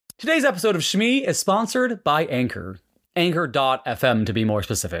Today's episode of Shmee is sponsored by Anchor. Anchor.fm to be more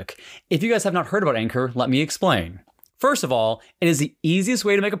specific. If you guys have not heard about Anchor, let me explain. First of all, it is the easiest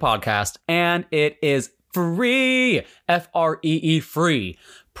way to make a podcast, and it is free. F-R-E-E, free.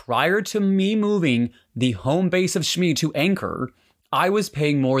 Prior to me moving the home base of Shmee to Anchor, I was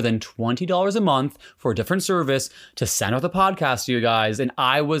paying more than $20 a month for a different service to send out the podcast to you guys, and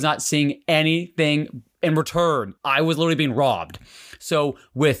I was not seeing anything in return. I was literally being robbed. So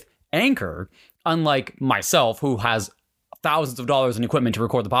with Anchor, unlike myself, who has thousands of dollars in equipment to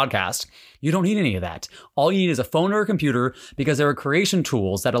record the podcast, you don't need any of that. All you need is a phone or a computer because there are creation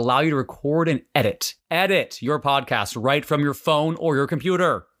tools that allow you to record and edit your podcast right from your phone or your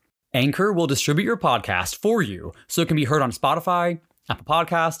computer. Anchor will distribute your podcast for you so it can be heard on Spotify, Apple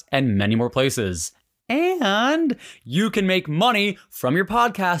Podcasts, and many more places. And you can make money from your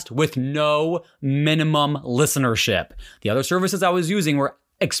podcast with no minimum listenership. The other services I was using were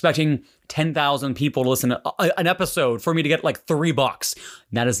expecting 10,000 people to listen to an episode for me to get like $3.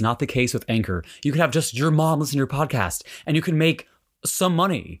 That is not the case with Anchor. You could have just your mom listen to your podcast and you can make some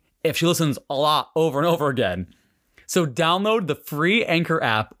money if she listens a lot over and over again. So download the free Anchor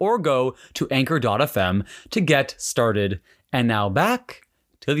app or go to anchor.fm to get started. And now back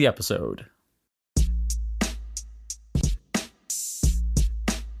to the episode.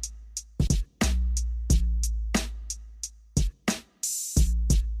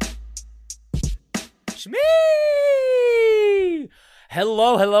 Shmee!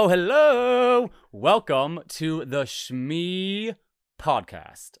 Hello. Welcome to the Shmee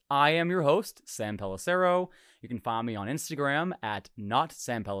podcast. I am your host, Sam Pellicero. You can find me on Instagram at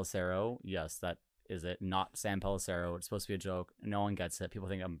 @NotSamPellicero. Yes, that is it. Not Sam Pellicero. It's supposed to be a joke. No one gets it. People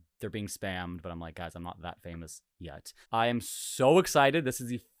think they're being spammed, but I'm like, guys, I'm not that famous yet. I am so excited. This is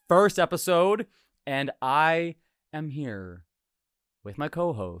the first episode, and I am here with my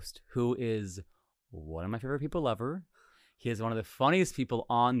co-host, who is one of my favorite people ever. He is one of the funniest people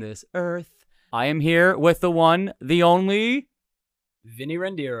on this earth. I am here with the one, the only... Vinny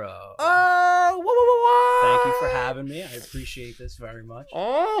Rendiro. Oh, Thank you for having me. I appreciate this very much.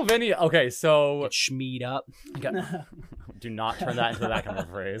 Oh, Vinny. Okay, so... Get schmeed up. Do not turn that into that kind of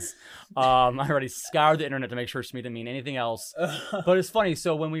phrase. I already scoured the internet to make sure Shmee didn't mean anything else. But it's funny.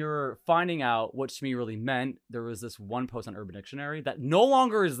 So when we were finding out what Shmee really meant, there was this one post on Urban Dictionary that no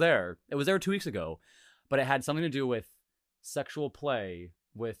longer is there. It was there 2 weeks ago. But it had something to do with sexual play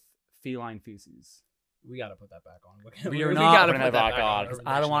with feline feces. We got to put that back on. We are not putting that back on because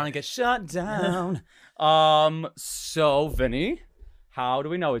I don't want to get shut down. So, Vinny, how do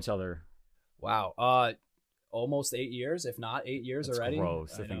we know each other? Wow. Almost 8 years, if not 8 years. That's already.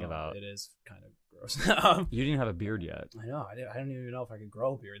 Gross to think about. It is kind of gross. You didn't have a beard yet. I know. I don't even know if I could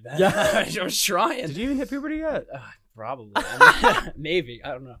grow a beard then. Yeah. I was trying. Did you even hit puberty yet? Probably. Maybe. I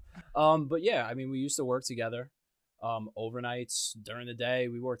don't know. But yeah, I mean, we used to work together. Overnights, during the day,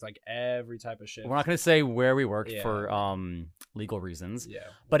 we worked like every type of shift. We're not going to say where we worked for legal reasons. Yeah.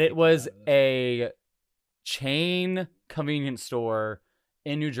 But it was a chain convenience store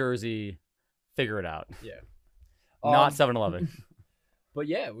in New Jersey. Figure it out. Yeah. Not 7-Eleven. But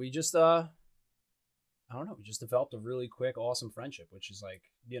yeah, we just I don't know, we just developed a really quick, awesome friendship, which is like,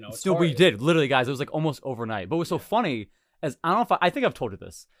 So we did, literally, guys. It was like almost overnight. But what was so funny is, I don't know if I think I've told you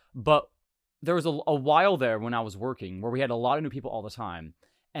this, but there was a while there when I was working where we had a lot of new people all the time.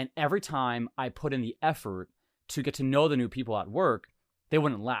 And every time I put in the effort to get to know the new people at work, they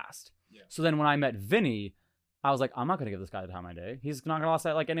wouldn't last. Yeah. So then when I met Vinny, I was like, I'm not going to give this guy the time of day. He's not going to last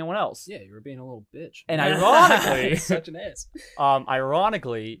like anyone else. Yeah, you were being a little bitch. And ironically... Such an ass.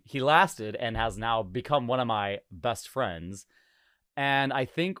 Ironically, he lasted and has now become one of my best friends. And I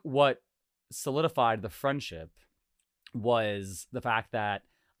think what solidified the friendship was the fact that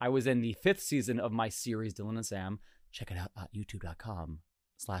I was in the 5th season of my series, Dylan and Sam. Check it out at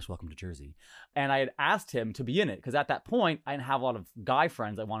youtube.com/welcome to Jersey. And I had asked him to be in it because at that point, I didn't have a lot of guy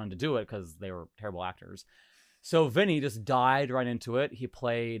friends that wanted to do it because they were terrible actors. So Vinny just dived right into it. He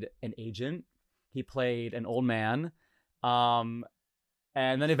played an agent. He played an old man. And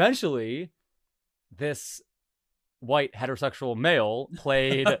then eventually, this white heterosexual male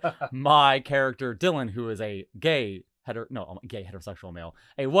played my character, Dylan, who is a gay heterosexual male,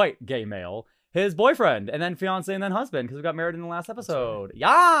 a white gay male, his boyfriend, and then fiance, and then husband, because we got married in the last episode.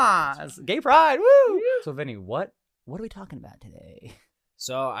 Right. Yes! Gay pride! Woo! So, Vinny, what are we talking about today?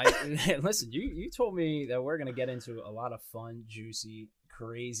 So, listen, you told me that we're going to get into a lot of fun, juicy,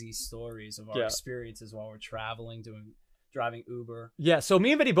 crazy stories of our experiences while we're traveling, driving Uber. Yeah, so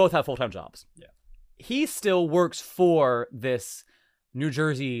me and Vinny both have full-time jobs. Yeah. He still works for this New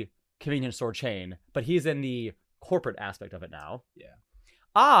Jersey convenience store chain, but he's in the corporate aspect of it now. Yeah.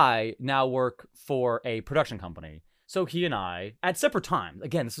 I now work for a production company. So he and I, at separate times,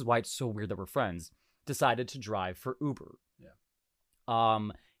 again, this is why it's so weird that we're friends, decided to drive for Uber. Yeah.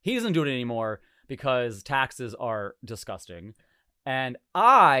 He doesn't do it anymore because taxes are disgusting. And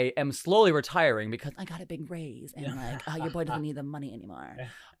I am slowly retiring because I got a big raise and your boy doesn't need the money anymore.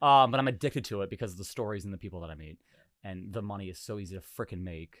 But I'm addicted to it because of the stories and the people that I meet. And the money is so easy to freaking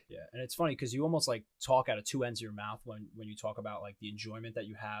make. Yeah, and it's funny because you almost like talk out of two ends of your mouth when you talk about like the enjoyment that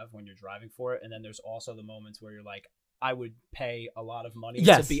you have when you're driving for it, and then there's also the moments where you're like, I would pay a lot of money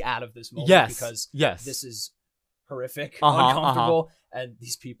to be out of this moment because this is horrific, uncomfortable, and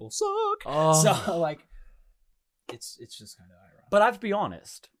these people suck. So like, it's just kind of ironic. But I have to be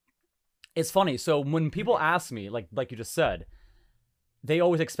honest, it's funny. So when people ask me, like you just said, they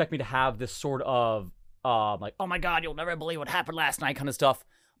always expect me to have this sort of like, oh my God, you'll never believe what happened last night kind of stuff.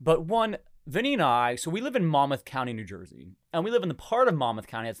 But one, Vinny and I, so we live in Monmouth County, New Jersey. And we live in the part of Monmouth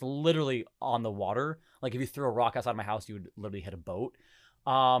County that's literally on the water. Like if you threw a rock outside my house, you would literally hit a boat.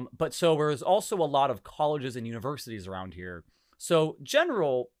 But so there's also a lot of colleges and universities around here. So the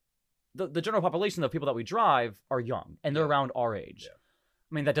general population of people that we drive are young and they're around our age. Yeah.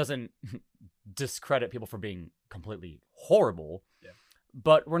 I mean, that doesn't discredit people for being completely horrible. Yeah.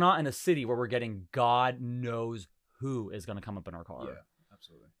 But we're not in a city where we're getting God knows who is going to come up in our car. Yeah,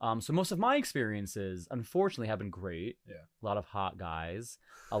 absolutely. So most of my experiences, unfortunately, have been great. Yeah. A lot of hot guys,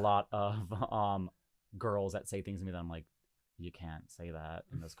 a lot of girls that say things to me that I'm like, you can't say that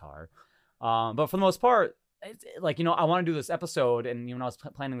in this car. But for the most part, it's like, I want to do this episode. And when I was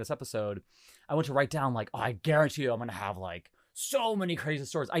planning this episode, I went to write down like, oh, I guarantee you I'm going to have like so many crazy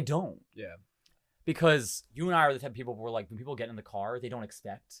stories. I don't. Yeah. Because you and I are the type of people where, like, when people get in the car, they don't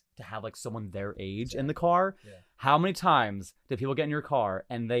expect to have, like, someone their age in the car. Yeah. How many times do people get in your car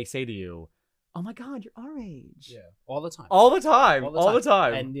and they say to you, oh, my God, you're our age? Yeah, all the time. All the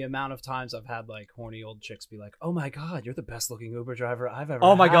time. And the amount of times I've had, like, horny old chicks be like, oh, my God, you're the best-looking Uber driver I've ever had. God.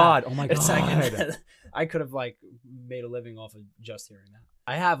 Oh, my God. It's like, I could have, like, made a living off of just hearing that.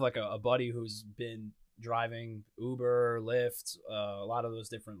 I have, like, a buddy who's been driving Uber, Lyft, a lot of those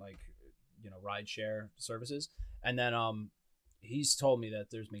different, like, ride share services. And then he's told me that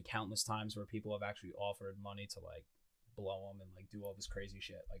there's been countless times where people have actually offered money to like blow them and like do all this crazy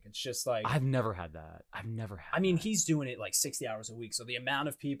shit. Like it's just like I've never had that. I mean, he's doing it like 60 hours a week. So the amount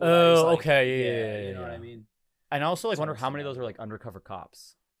of people okay, yeah, you know what I mean? And I also like wonder how many of those are like undercover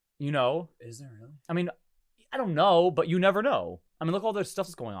cops. Is there really? I mean, I don't know, but you never know. I mean, look at all this stuff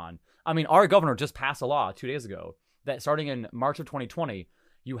that's going on. I mean, our governor just passed a law 2 days ago that starting in March of 2020,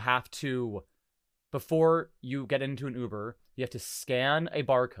 you have to, before you get into an Uber, you have to scan a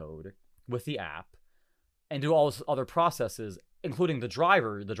barcode with the app and do all those other processes, including the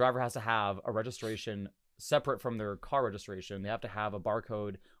driver. The driver has to have a registration separate from their car registration. They have to have a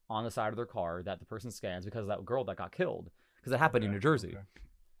barcode on the side of their car that the person scans because of that girl that got killed, because it happened in New Jersey. Okay.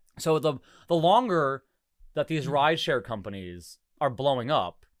 So the longer that these rideshare companies are blowing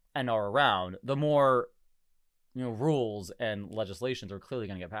up and are around, the more rules and legislations are clearly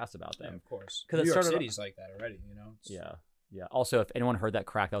going to get passed about them. Yeah, of course. Because New York City's like that already, Yeah. Also, if anyone heard that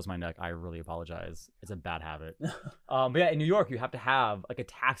crack, that was my neck. I really apologize. It's a bad habit. But yeah, in New York, you have to have like a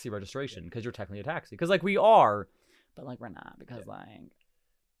taxi registration because you're technically a taxi. Because like we are, but like we're not because like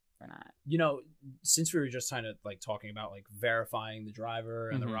we're not. Since we were just kind of like talking about like verifying the driver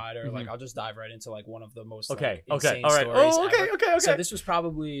and the rider, like I'll just dive right into like one of the most insane stories. Okay. So this was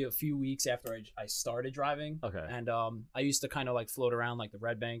probably a few weeks after I started driving. Okay. And I used to kind of like float around like the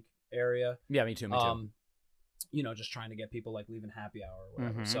Red Bank area. Yeah, me too. Just trying to get people like leaving happy hour or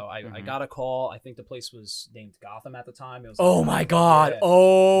whatever. So I got a call. I think the place was named Gotham at the time. It was like, my God.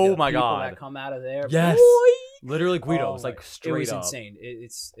 Oh my people God. that come out of there. Yes. Boy! Literally Guido's, like straight up. It was insane.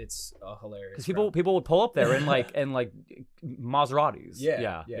 It's hilarious. Because people would pull up there in like Maseratis.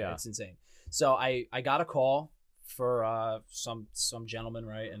 Yeah. It's insane. So I got a call for some gentleman,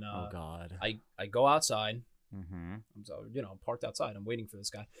 right? And oh God. I go outside. I'm parked outside. I'm waiting for this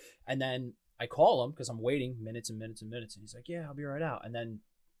guy, and then I call him because I'm waiting minutes and minutes and minutes, and he's like, "Yeah, I'll be right out." And then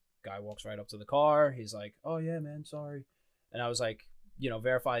guy walks right up to the car. He's like, "Oh yeah, man, sorry," and I was like,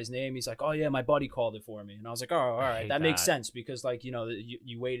 verify his name. He's like, oh yeah, my buddy called it for me. And I was like, oh, all right, that makes sense because like,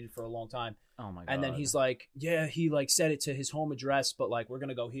 you waited for a long time. Oh my God. And then he's like, yeah, he like said it to his home address, but like, we're going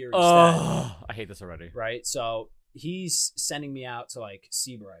to go here instead. Oh, I hate this already. Right. So he's sending me out to like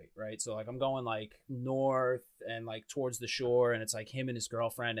Seabright. Right. So like, I'm going like north and like towards the shore, and it's like him and his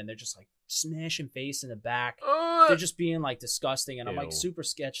girlfriend, and they're just like smashing face in the back. They're just being like disgusting. And I'm like super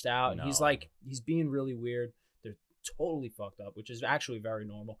sketched out. And he's being really weird. Totally fucked up, which is actually very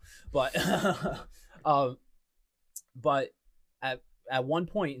normal, but at one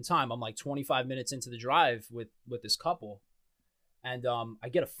point in time, I'm like 25 minutes into the drive with this couple, and I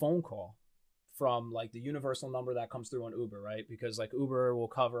get a phone call from like the universal number that comes through on Uber, right? Because like Uber will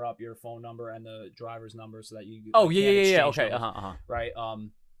cover up your phone number and the driver's number so that you yeah. Okay. numbers, right?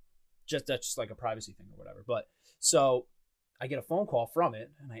 That's just like a privacy thing or whatever. But so I get a phone call from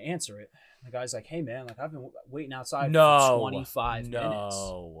it and I answer it. The guy's like, "Hey man, like I've been waiting outside for 25 minutes."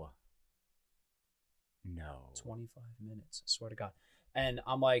 No. 25 minutes. I swear to God. And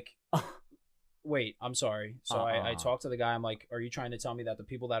I'm like, wait, I'm sorry. So I talked to the guy. I'm like, are you trying to tell me that the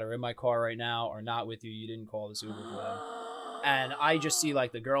people that are in my car right now are not with you? You didn't call this Uber for them. And I just see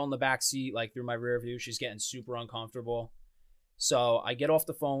like the girl in the back seat, like through my rear view. She's getting super uncomfortable. So I get off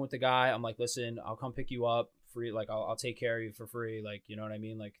the phone with the guy. I'm like, listen, I'll come pick you up free. Like I'll take care of you for free. Like, you know what I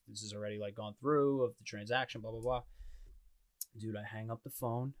mean? Like this is already like gone through of the transaction, blah, blah, blah. Dude, I hang up the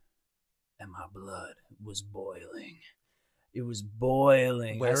phone and my blood was boiling. It was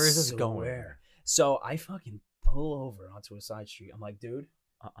boiling. Where is this going? So I fucking pull over onto a side street. I'm like, dude,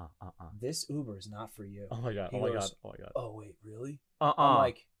 this Uber is not for you. Oh my God. He Oh my goes, God. Oh my God. Oh wait, really? I'm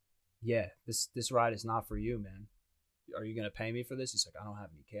like, yeah, this ride is not for you, man. Are you gonna pay me for this? He's like, I don't have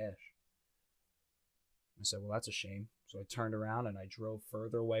any cash. I said, well, that's a shame. So I turned around and I drove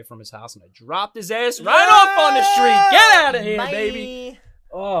further away from his house and I dropped his ass right off on the street. Get out of here, baby.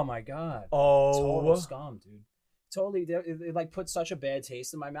 Oh my God. Oh. Total scum, dude. Totally. It like put such a bad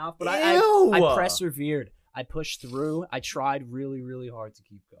taste in my mouth, but I persevered. I pushed through. I tried really, really hard to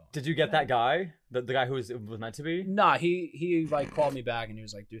keep going. Did you get that guy? The guy who was meant to be? Nah, he like called me back and he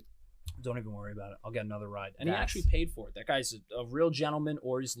was like, dude, don't even worry about it. I'll get another ride. And he actually paid for it. That guy's a real gentleman,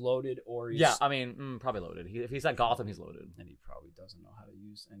 or he's loaded, or he's... Yeah, I mean, probably loaded. If he's at Gotham, he's loaded. And he probably doesn't know how to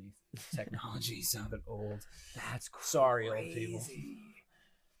use any technology. He sounded old. That's crazy. Sorry, old people.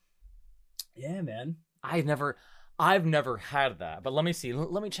 Yeah, man. I've never had that. But let me see.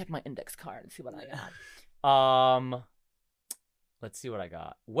 Let me check my index card and see what I got. Let's see what I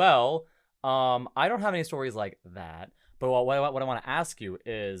got. Well, I don't have any stories like that. But what I want to ask you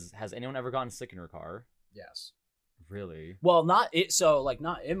is, has anyone ever gotten sick in your car? Yes. Really? Well, not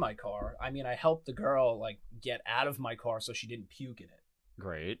in my car. I mean, I helped the girl like get out of my car so she didn't puke in it.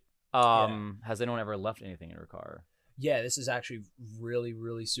 Great. Has anyone ever left anything in her car? Yeah, this is actually really,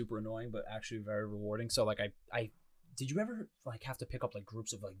 really super annoying, but actually very rewarding. So like I did you ever like have to pick up like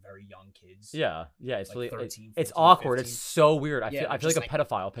groups of like very young kids? Yeah. It's like really 13, 14, it's awkward. 15. It's so weird. I feel like a like,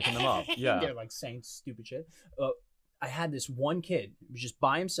 pedophile picking them up. Yeah. They're like saying stupid shit. I had this one kid who was just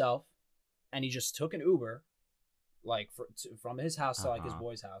by himself, and he just took an Uber, like from his house to like his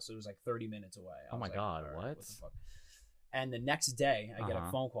boy's house. It was like 30 minutes away. Oh my God, what the fuck? And the next day, I get a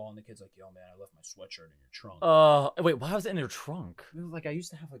phone call, and the kid's like, "Yo, man, I left my sweatshirt in your trunk." Wait, why was it in your trunk? Like I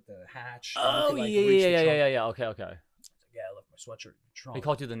used to have like the hatch. Oh, could, like, yeah. Okay. Like, yeah, I left my sweatshirt in your trunk. He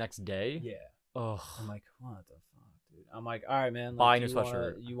called you the next day? Yeah. Oh. I'm like, what the fuck, dude? I'm like, all right, man. Like, buy a new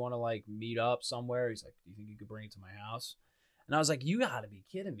sweatshirt. You want to like meet up somewhere? He's like, do you think you could bring it to my house? And I was like, you gotta be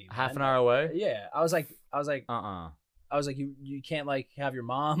kidding me, man. Half an hour away? Yeah. I was like, I was like, you can't like have your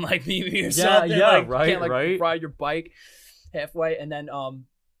mom like meet me or something. Like, right, you can't, like, right. ride your bike halfway. And then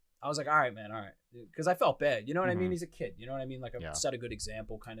I was like, all right, man, all right, because I felt bad. You know what I mean? He's a kid. You know what I mean? Like I set a good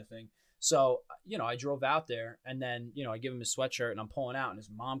example, kind of thing. So I drove out there, and then I give him his sweatshirt, and I'm pulling out, and his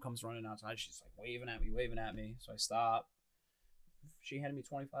mom comes running outside. She's like waving at me. So I stop. She handed me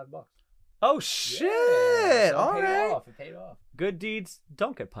 $25. Oh shit! Yeah, so all right. It paid off. Good deeds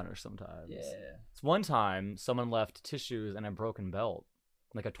don't get punished sometimes. Yeah. It's one time someone left tissues and a broken belt,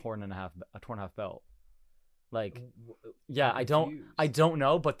 like a torn and a half belt. Like, yeah, I don't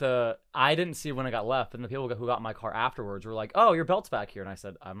know, but I didn't see when it got left, and the people who got in my car afterwards were like, "Oh, your belt's back here," and I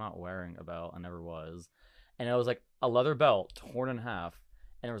said, "I'm not wearing a belt. I never was," and it was like a leather belt torn in half,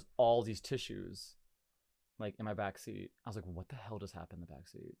 and there was all these tissues, like in my back seat. I was like, "What the hell just happened in the back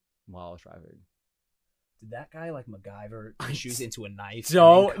seat?" While I was driving. Did that guy like MacGyver tissues into a knife?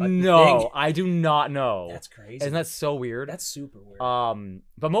 Don't know. I do not know. That's crazy. Isn't that so weird? That's super weird.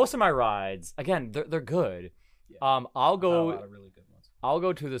 But most of my rides, again, they're good. Yeah. I'll go. A lot of really good ones. I'll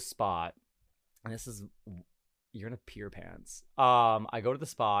go to the spot, and you're gonna pee your pants. I go to the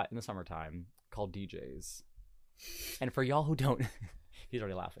spot in the summertime called DJ's, and for y'all who don't. He's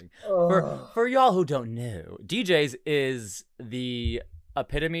already laughing. For y'all who don't know, DJ's is the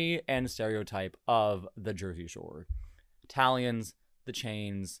epitome and stereotype of the Jersey Shore. Italians, the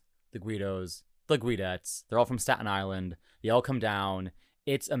Chains, the Guidos, the Guidettes. They're all from Staten Island. They all come down.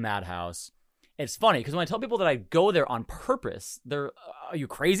 It's a madhouse. It's funny because when I tell people that I go there on purpose, they're, "Are you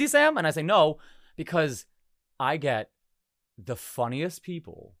crazy, Sam?" And I say no, because I get the funniest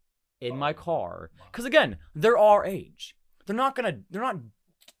people in my car. Because again, they're our age. they're not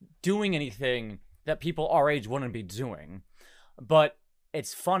doing anything that people our age wouldn't be doing. But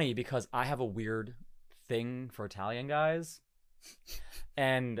it's funny because I have a weird thing for Italian guys,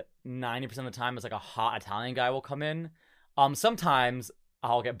 and 90% of the time it's like a hot Italian guy will come in. Sometimes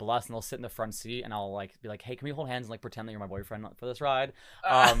I'll get blessed and they'll sit in the front seat and I'll like be like, hey, can we hold hands and like pretend that you're my boyfriend for this ride?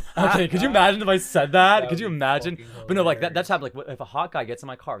 Okay, could you imagine if I said that? Could you imagine? But no, like that's happened. Like if a hot guy gets in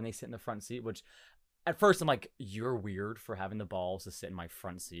my car and they sit in the front seat, which at first I'm like, you're weird for having the balls to sit in my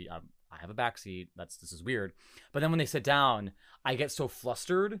front seat. I have a back seat. This is weird. But then when they sit down, I get so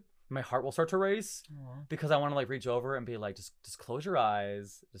flustered. My heart will start to race because I want to like reach over and be like, just close your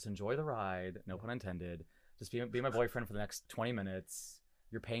eyes, just enjoy the ride. No pun intended. Just be my boyfriend for the next 20 minutes.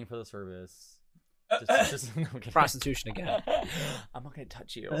 You're paying for the service. Just Prostitution again. I'm not gonna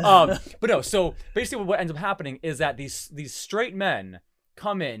touch you. But no. So basically, what ends up happening is that these straight men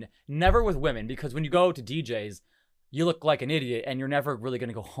come in never with women, because when you go to DJs, you look like an idiot and you're never really going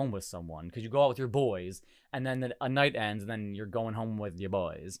to go home with someone because you go out with your boys and then a night ends and then you're going home with your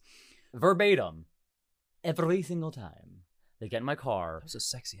boys. Verbatim, every single time they get in my car. That was a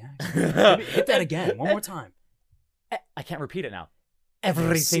sexy accent. Hit that again, one more time. I can't repeat it now.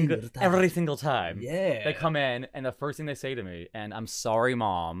 Every single time. Yeah. They come in and the first thing they say to me, and I'm sorry,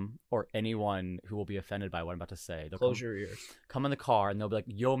 Mom, or anyone who will be offended by what I'm about to say. Close your ears. Come in the car and they'll be like,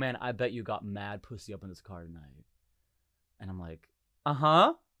 yo, man, I bet you got mad pussy up in this car tonight. And I'm like,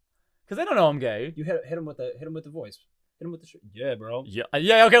 uh-huh. Because they don't know I'm gay. You hit him with the voice. Hit him with the yeah, bro. Yeah,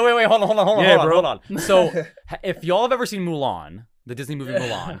 okay, wait, hold on. Yeah, hold on. So, if y'all have ever seen Mulan, the Disney movie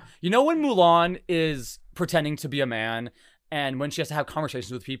Mulan, you know when Mulan is pretending to be a man, and when she has to have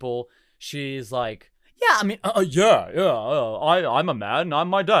conversations with people, she's like, yeah, I mean, I'm a man, and I'm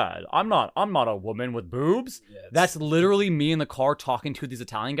my dad. I'm not a woman with boobs. Yeah, that's literally me in the car talking to these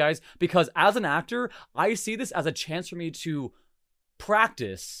Italian guys, because as an actor, I see this as a chance for me to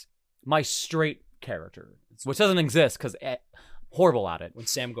practice my straight character, which doesn't exist because horrible at it. When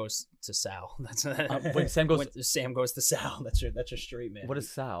Sam goes to Sal, that's when Sam goes to Sal. That's your straight man. What is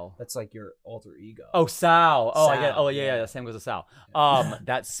Sal? That's like your alter ego. Oh, Sal. Oh, Sal. I get. Oh, yeah. Sam goes to Sal.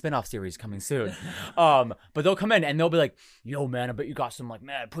 That spinoff series coming soon. But they'll come in and they'll be like, "Yo, man, I bet you got some like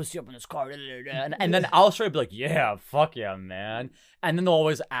mad pussy up in this car." And then I'll straight be like, "Yeah, fuck yeah, man." And then they'll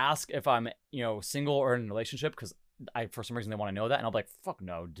always ask if I'm single or in a relationship, because for some reason they want to know that, and I'll be like, fuck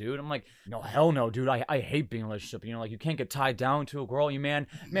no, dude. I'm like, no, hell no, dude. I hate being in a relationship. Like, you can't get tied down to a girl. Man,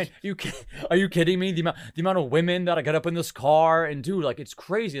 you can't, are you kidding me? The amount of women that I get up in this car, and dude, like, it's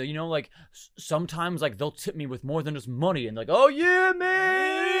crazy. Like sometimes like they'll tip me with more than just money, and like, oh yeah,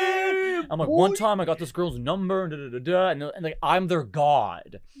 man. I'm like, one time I got this girl's number, and like I'm their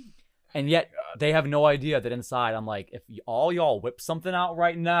god. And yet they have no idea that inside I'm like, if all y'all whip something out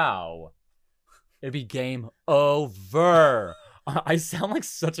right now, it'd be game over. I sound like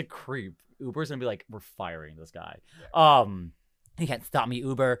such a creep. Uber's gonna be like, we're firing this guy. He can't stop me,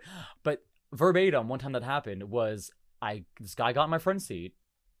 Uber. But verbatim, one time that happened was this guy got in my front seat.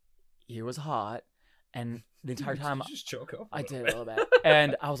 He was hot, and the entire time Did you just choke up? I did a little bit.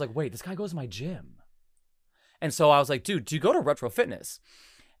 And I was like, wait, this guy goes to my gym. And so I was like, dude, do you go to Retro Fitness?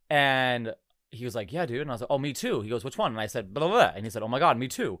 And he was like, yeah, dude. And I was like, oh, me too. He goes, which one? And I said, blah, blah, blah. And he said, oh my God, me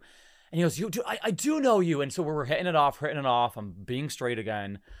too. And he goes, dude, I do know you. And so we're hitting it off. I'm being straight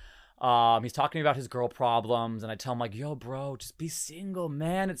again. He's talking to me about his girl problems. And I tell him like, yo, bro, just be single,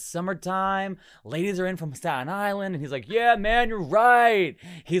 man. It's summertime. Ladies are in from Staten Island. And he's like, yeah, man, you're right.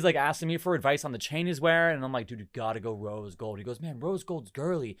 He's like asking me for advice on the chain he's wearing. And I'm like, dude, you gotta go rose gold. He goes, man, rose gold's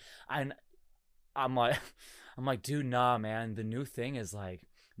girly. And I'm like, dude, nah, man. The new thing is like,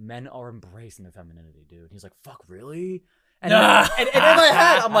 men are embracing their femininity, dude. He's like, fuck, really? And, and in my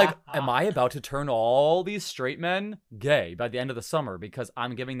head, I'm like, am I about to turn all these straight men gay by the end of the summer because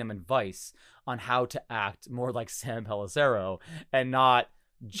I'm giving them advice on how to act more like Sam Pellicero and not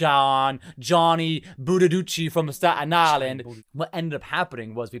Johnny Budaducci from Staten Island? What ended up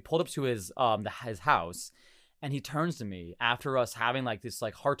happening was we pulled up to his house, and he turns to me after us having like this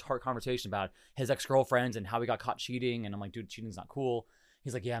like heart-to-heart conversation about his ex-girlfriends and how he got caught cheating. And I'm like, dude, cheating's not cool.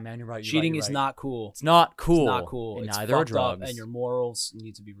 He's like, yeah, man, you're right. Cheating is not cool. It's not cool. It's not cool. And it's neither are fucked up, drugs. and your morals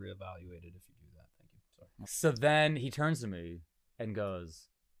need to be reevaluated if you do that. Thank you. Sorry. So then he turns to me and goes,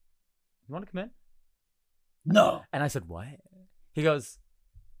 you want to come in? No. And I said, what? He goes, do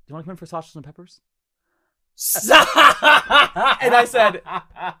you want to come in for sausages and peppers? And I said,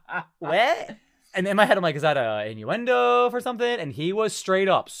 what? And in my head, I'm like, is that an innuendo for something? And he was straight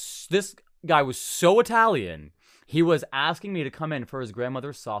up. This guy was so Italian. He was asking me to come in for his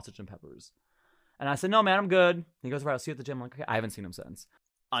grandmother's sausage and peppers. And I said, no, man, I'm good. He goes, right, I'll see you at the gym. I'm like, okay. I haven't seen him since.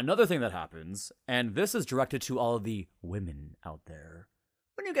 Another thing that happens, and this is directed to all of the women out there.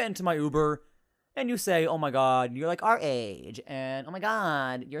 When you get into my Uber and you say, oh my God, you're like our age, and oh my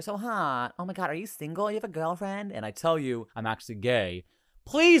God, you're so hot. Oh my God, are you single? You have a girlfriend? And I tell you, I'm actually gay.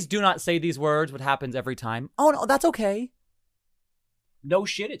 Please do not say these words, what happens every time. Oh no, that's okay. No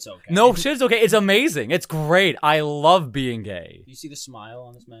shit, it's okay. No shit, it's okay. It's amazing. It's great. I love being gay. You see the smile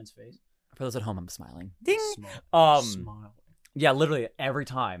on this man's face? For those at home, I'm smiling. Ding. Smile. Yeah, literally every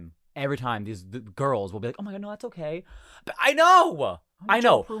time the girls will be like, "Oh my God, no, that's okay." But I know.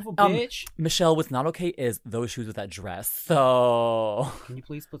 Approval, bitch. Michelle, what's not okay is those shoes with that dress. So Can you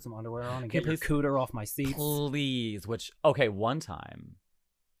please put some underwear on and Can get you your cooter off my seats? please. One time.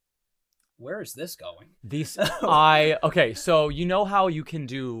 Where is this going? Okay, so you know how you can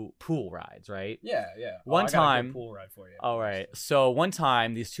do pool rides, right? Yeah. One I got a time- good pool ride for you. All right. So one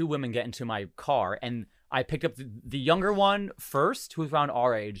time, these two women get into my car, and I picked up the younger one first, who was around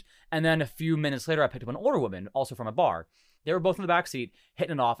our age, and then a few minutes later, I picked up an older woman, also from a bar. They were both in the backseat,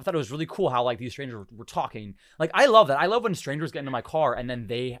 hitting it off. I thought it was really cool how, like, these strangers were talking. Like, I love that. I love when strangers get into my car, and then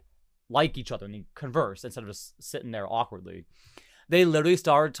they like each other, and they converse instead of just sitting there awkwardly. They literally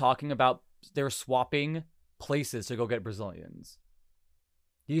started talking about they were swapping places to go get Brazilians.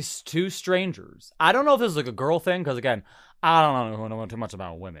 These two strangers. I don't know if this is like a girl thing, because again, I don't know too much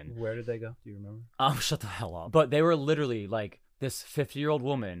about women. Where did they go? Do you remember? Shut the hell up. But they were literally like this 50-year-old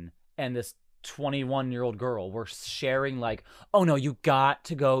woman and this 21-year-old girl were sharing like, oh no, you got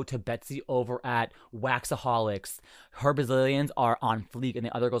to go to Betsy over at Waxaholics. Her Brazilians are on fleek. And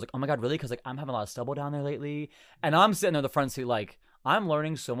the other girl's like, oh my God, really? Because like I'm having a lot of stubble down there lately. And I'm sitting in the front seat like, I'm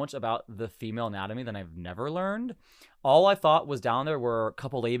learning so much about the female anatomy that I've never learned. All I thought was down there were a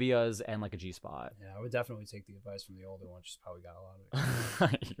couple labias and like a G-spot. Yeah, I would definitely take the advice from the older one. She's probably got a lot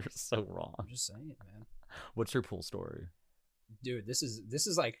of it. You're so wrong. I'm just saying, man. What's your pool story? Dude, this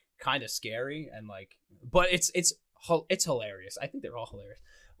is like kind of scary and like, but it's hilarious. I think they're all hilarious.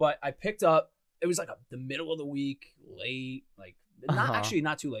 But I picked up. It was like the middle of the week, late, like not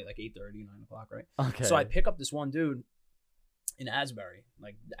too late, like 8:30, 9 o'clock, right? Okay. So I pick up this one dude in Asbury,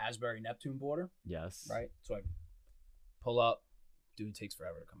 like the Asbury Neptune border, Yes. right? So I pull up. Dude takes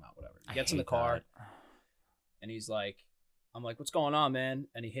forever to come out. Whatever. He I gets in the hate car, that. and he's like, I'm like, what's going on, man?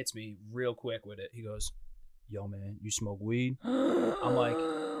 And he hits me real quick with it. He goes, yo, man, you smoke weed? I'm like,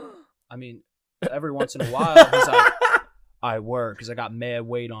 I mean, every once in a while, he's like, I work because I got mad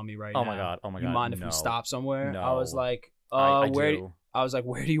weight on me right now. Oh my God. You mind if we stop somewhere? No. I was like, I where? do. I was like,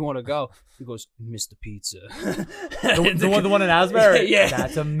 where do you want to go? He goes, Mr. Pizza. the one in Asbury? Yeah.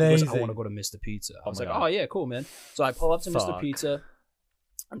 That's He goes, amazing. I want to go to Mr. Pizza. I was my like, God. oh yeah, cool, man. So I pull up to Mr. Fuck. Pizza.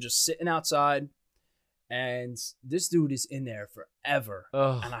 I'm just sitting outside, and this dude is in there forever.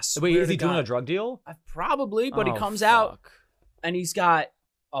 Ugh. And I swear Wait, is to he doing God, a drug deal? Probably, but he Oh, comes out fuck. and he's got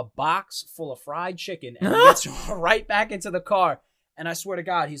a box full of fried chicken, and he gets right back into the car. And I swear to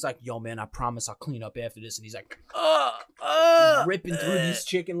God, he's like, yo, man, I promise I'll clean up after this. And he's like, ripping through these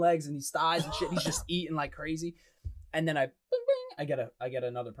chicken legs and these thighs and shit. He's just eating like crazy. And then I get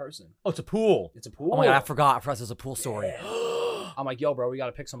another person. Oh, it's a pool. It's a pool. Oh my God, I forgot. For us, it's a pool story. Yeah. I'm like, yo, bro, we got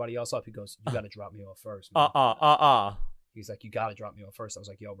to pick somebody else up. He goes, you got to drop me off first, man. He's like, you got to drop me off first. I was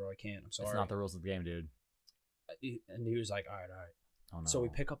like, yo, bro, I can't. I'm sorry. That's not the rules of the game, dude. And he was like, all right. Oh no. So we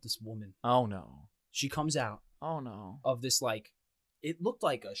pick up this woman. Oh no. She comes out Oh no. of this, like, it looked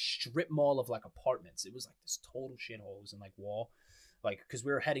like a strip mall of like apartments. It was like this total shitholes and like wall, like, because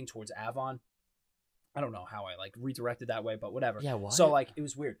we were heading towards Avon. I don't know how I like redirected that way, but whatever. Yeah, what? So like it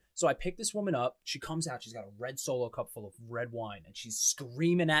was weird. So I picked this woman up. She comes out. She's got a red Solo cup full of red wine, and she's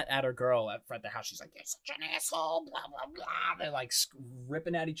screaming at her girl at the house. She's like, "You're such an asshole!" Blah blah blah. They're like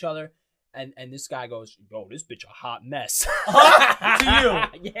ripping at each other. And this guy goes, "Yo, this bitch a hot mess."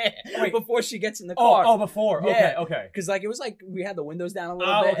 To you? Yeah. Wait. Before she gets in the car. Before. Yeah. Okay. Because like it was like we had the windows down a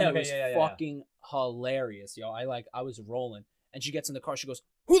little Oh, bit, okay, and it okay, was yeah. fucking hilarious, yo. I was rolling, and she gets in the car. She goes,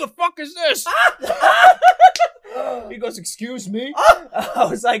 "Who the fuck is this?" He goes, "Excuse me." I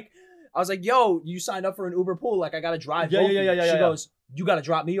was like, "Yo, you signed up for an Uber pool. Like I gotta drive." Yeah, both of you." yeah. She goes, "You gotta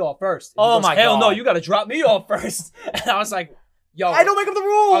drop me off first." Oh, He goes, my Hell no, God. you gotta drop me off first. And I was like, "Yo, I don't make up the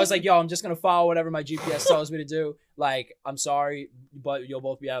rules. I was like, yo, I'm just gonna follow whatever my GPS tells me to do. Like, I'm sorry, but you'll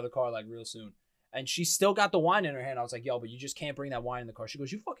both be out of the car like real soon." And she still got the wine in her hand. I was like, yo, but you just can't bring that wine in the car. She goes,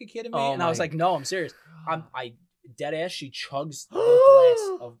 you fucking kidding me? Oh And I was my like, no, I'm serious. I dead ass. She chugs the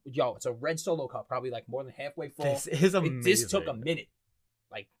glass of it's a red Solo cup, probably like more than halfway full. This is amazing. This took a minute.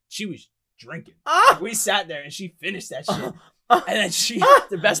 Like she was drinking. Ah! We sat there and she finished that shit. And then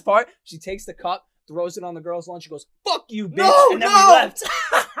the best part, she takes the cup, throws it on the girl's lunch. She goes, "Fuck you, bitch!" No, and then no! we left.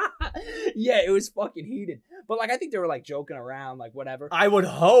 Yeah, it was fucking heated. But like, I think they were like joking around, like whatever. I would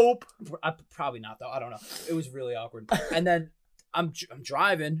hope. Probably not though. I don't know. It was really awkward. And then I'm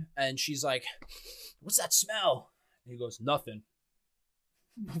driving, and she's like, "What's that smell?" And he goes, "Nothing."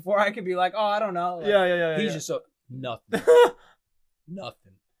 Before I could be like, "Oh, I don't know." Like, Yeah. He's just so nothing,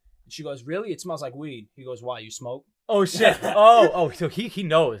 nothing. And she goes, "Really? It smells like weed." He goes, "Why? You smoke?" Oh shit. Oh. So he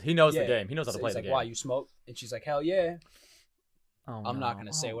knows. He knows Yeah. the game. He knows how to So play he's the like, game. "Why? You smoke?" And she's like, "Hell yeah." Oh, I'm not no.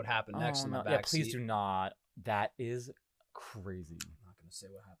 gonna say what happened next in my no. back Yeah, please seat. do not. That is crazy. I'm not gonna say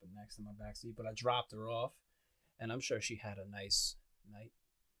what happened next in my backseat, but I dropped her off, and I'm sure she had a nice night.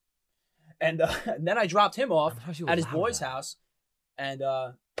 And, and then I dropped him off I'm surprised you at his allowed boy's that. house, and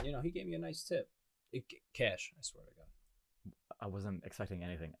he gave me a nice tip, cash. I swear to God. I wasn't expecting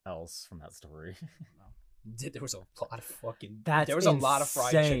anything else from that story. There was a lot of fucking. That's there was a lot of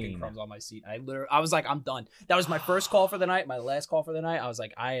fried chicken insane. crumbs on my seat. I was like, I'm done. That was my first call for the night. My last call for the night. I was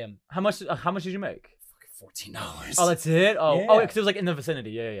like, I am How much did you make? $14. Oh, that's it. Oh, Yeah. because it was like in the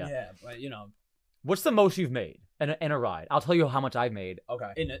vicinity. Yeah. Yeah, but What's the most you've made in a ride? I'll tell you how much I've made.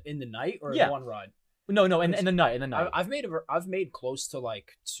 okay. In the night or Yeah. in one ride. No, in the night. I've made close to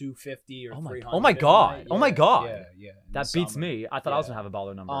like 250 or Oh my- 300. oh my in a God. night. Oh my God. Yeah. in That the beats summer. me. I thought I was Yeah. gonna have a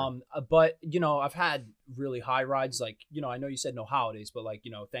baller number. But I've had really high rides. Like I know you said no holidays, but like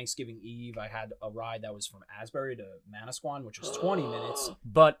Thanksgiving Eve, I had a ride that was from Asbury to Manasquan, which was 20 minutes.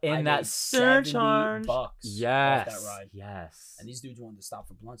 But I in that made surcharge, $70 off yes, that ride. yes. And these dudes wanted to stop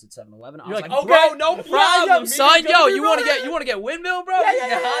for blunts at 7-Eleven. I You're was like, like, okay, bro, no yeah, problem, yeah, son. me Yo, too, you want brother. to get windmill, bro? Yeah, You yeah,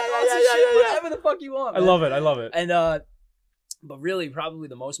 get yeah, hot dogs yeah, and yeah, shit, yeah, yeah. whatever the fuck you want. I man. love it. And but really, probably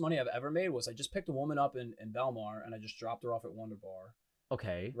the most money I've ever made was I just picked a woman up in Belmar, and I just dropped her off at Wonder Bar.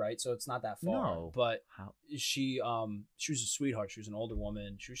 Okay. Right, so it's not that far. No. But How? she was a sweetheart. She was an older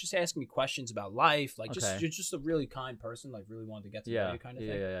woman. She was just asking me questions about life, like Okay. just a really kind person, like really wanted to get to know Yeah. you kind of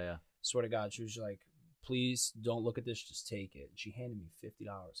Yeah. thing. Yeah. Swear to God, she was like, "Please don't look at this, just take it." And she handed me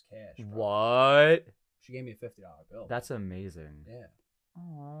 $50 cash. Bro. What? She gave me a $50 bill. That's amazing. yeah,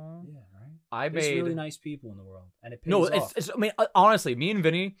 Aww. yeah, right. I There's made really nice people in the world, and it pays no. off. It's. I mean, honestly, me and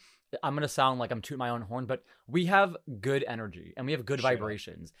Vinny. I'm gonna sound like I'm tooting my own horn, but we have good energy and we have good Straight up.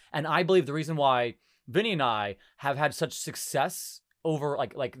 vibrations. And I believe the reason why Vinny and I have had such success over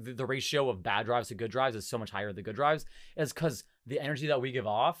like the ratio of bad drives to good drives is so much higher than the good drives is because the energy that we give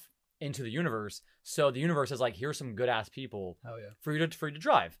off into the universe. So the universe is like, here's some good ass people Hell yeah. for you to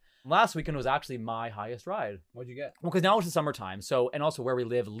drive. Last weekend was actually my highest ride. What'd you get? Well, because now it's the summertime. So, and also where we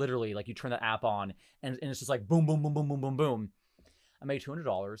live, literally, like you turn that app on and it's just like boom, boom, boom, boom, boom, boom, boom. I made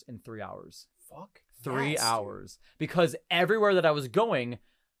 $200 in 3 hours. Fuck. 3 yes, dude. hours. Because everywhere that I was going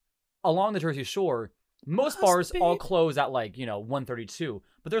along the Jersey Shore, most Must bars be. all close at like, 1:32.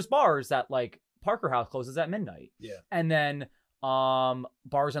 But there's bars that like Parker House closes at midnight. Yeah. And then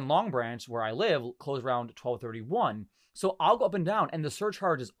bars in Long Branch where I live close around 12:31. So I'll go up and down and the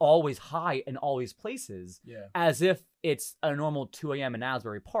surcharge is always high in all these places Yeah. as if it's a normal 2 a.m. in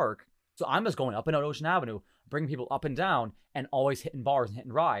Asbury Park. So I'm just going up and down Ocean Avenue, bringing people up and down and always hitting bars and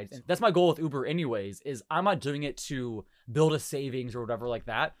hitting rides. And that's my goal with Uber anyways, is I'm not doing it to build a savings or whatever like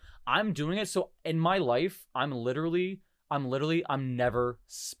that. I'm doing it so in my life, I'm never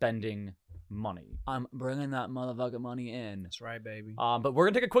spending money. I'm bringing that motherfucking money in. That's right, baby. But we're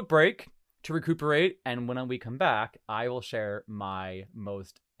going to take a quick break to recuperate. And when we come back, I will share my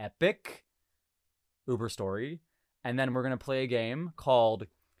most epic Uber story. And then we're going to play a game called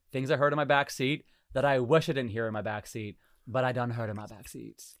Things I Heard in My Backseat that I wish I didn't hear in my backseat, but I done heard in my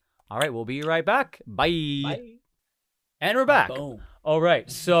backseat. All right, we'll be right back. Bye. Bye. And we're back. Boom. All right,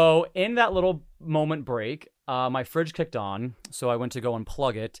 so in that little moment break, my fridge kicked on, so I went to go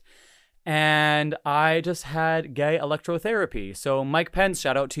unplug it, and I just had gay electrotherapy. So Mike Pence,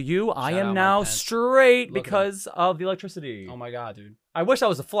 shout out to you. I Shout am out, now Mike Pence. straight Look at because of the electricity. Oh my God, dude. I wish I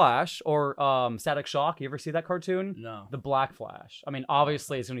was a Flash or Static Shock. You ever see that cartoon? No. The Black Flash. I mean,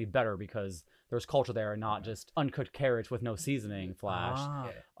 obviously it's going to be better because there's culture there and not just uncooked carrots with no seasoning Flash.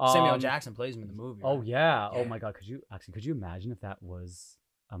 Yeah. Samuel Um, Jackson plays him in the movie. Oh right? yeah. Oh Yeah. my God. Could you imagine if that was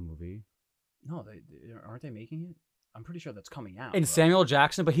a movie? No, they aren't they making it? I'm pretty sure that's coming out. And bro. Samuel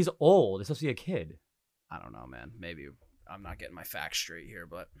Jackson, but he's old. It's supposed to be a kid. I don't know, man. Maybe I'm not getting my facts straight here,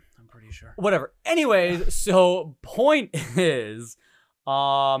 but I'm pretty sure. Whatever. Anyways, so point is,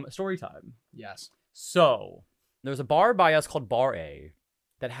 story time. Yes. So there's a bar by us called Bar A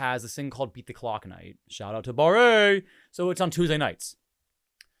that has this thing called Beat the Clock Night. Shout out to Bar A. So it's on Tuesday nights.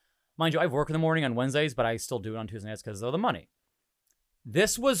 Mind you, I work in the morning on Wednesdays, but I still do it on Tuesday nights because of the money.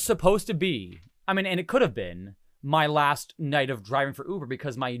 This was supposed to be, and it could have been, my last night of driving for Uber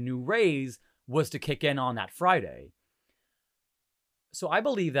because my new raise was to kick in on that Friday. So I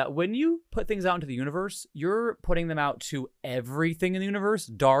believe that when you put things out into the universe, you're putting them out to everything in the universe.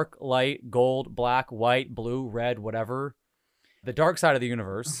 Dark, light, gold, black, white, blue, red, whatever. The dark side of the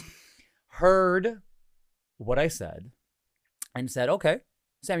universe heard what I said and said, okay,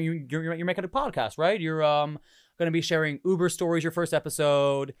 Sam, you're making a podcast, right? You're going to be sharing Uber stories your first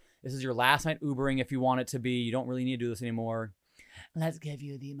episode. This is your last night Ubering if you want it to be. You don't really need to do this anymore. Let's give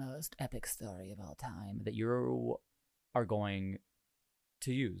you the most epic story of all time that you are going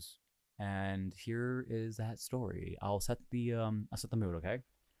to use. And here is that story. I'll set the mood, okay?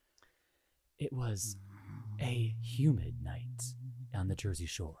 It was a humid night on the Jersey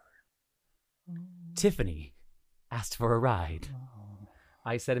Shore. Tiffany asked for a ride.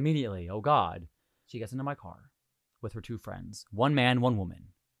 I said immediately, oh God. She gets into my car with her two friends. One man, one woman.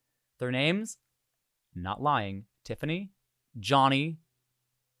 Their names, not lying, Tiffany, Johnny,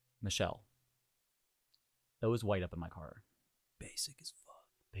 Michelle. It was white up in my car. Basic as fuck.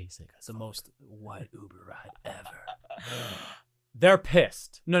 Basic. It's the most white Uber ride ever. They're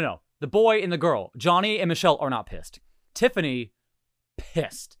pissed. No. The boy and the girl, Johnny and Michelle, are not pissed. Tiffany,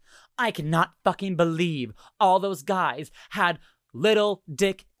 pissed. I cannot fucking believe all those guys had little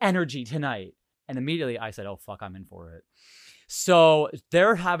dick energy tonight. And immediately I said, oh, fuck, I'm in for it. So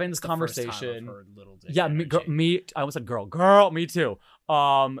they're having this conversation. First time I've heard little dick yeah, energy. I almost said girl, me too.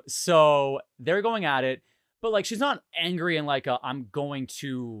 So they're going at it, but like she's not angry and like I'm going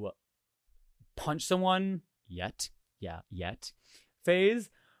to punch someone yet phase.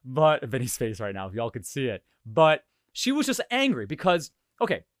 But Vinny's face right now, if y'all could see it. But she was just angry because,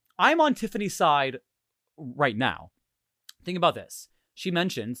 okay, I'm on Tiffany's side right now. Think about this. She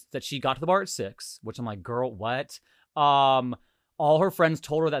mentions that she got to the bar at 6, which I'm like, girl, what? All her friends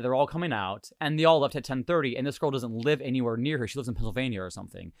told her that they're all coming out, and they all left at 10:30, and this girl doesn't live anywhere near her. She lives in Pennsylvania or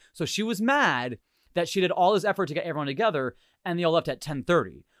something. So she was mad that she did all this effort to get everyone together, and they all left at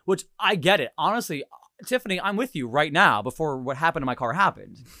 10:30, which I get it. Honestly, Tiffany, I'm with you right now before what happened in my car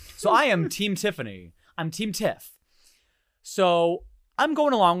happened. So I am Team Tiffany. I'm Team Tiff. So I'm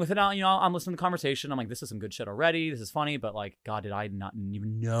going along with it now. You know, I'm listening to the conversation. I'm like, this is some good shit already. This is funny, but like, God, did I not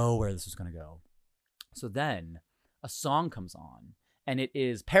even know where this was going to go? So then a song comes on, and it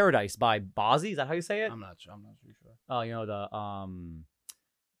is Paradise by Bozzy. Is that how you say it? I'm not too sure. Oh, you know, the,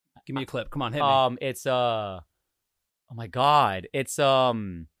 give me a clip. Come on, hit me. It's, oh my God. It's,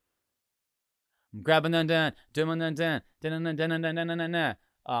 I'm grabbing them, doing them,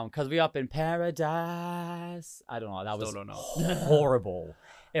 cause we up in paradise. I don't know. That was horrible.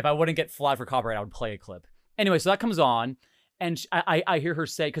 If I wouldn't get flagged for copyright, I would play a clip. Anyway, so that comes on, and I hear her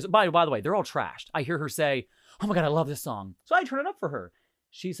say, because by the way, they're all trashed. I hear her say, oh my God, I love this song. So I turn it up for her.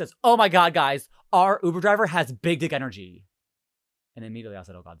 She says, oh my God, guys, our Uber driver has big dick energy. And immediately I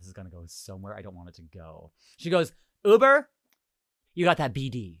said, oh God, this is going to go somewhere I don't want it to go. She goes, Uber, you got that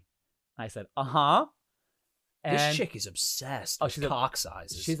BD. I said, uh-huh. And this chick is obsessed with cock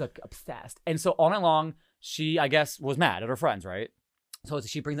sizes. She's like obsessed. And so all night long, she, I guess, was mad at her friends, right? So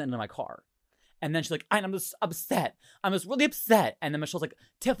she brings it into my car. And then she's like, I'm just upset. I'm just really upset. And then Michelle's like,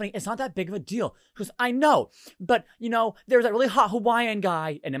 Tiffany, it's not that big of a deal. She goes, I know. But, you know, there's that really hot Hawaiian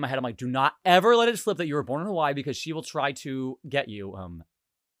guy. And in my head, I'm like, do not ever let it slip that you were born in Hawaii because she will try to get you.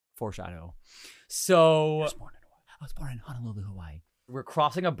 Foreshadow. So I was born in Honolulu, Hawaii. We're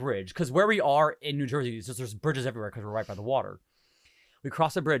crossing a bridge because where we are in New Jersey, there's bridges everywhere because we're right by the water. We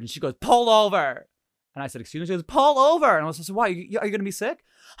cross a bridge and she goes, pull over. And I said, excuse me? She goes, pull over. And I was like, why? Are you going to be sick?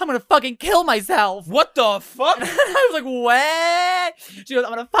 I'm going to fucking kill myself. What the fuck? And I was like, what? She goes,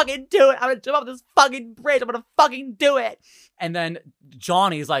 I'm going to fucking do it. I'm going to jump off this fucking bridge. I'm going to fucking do it. And then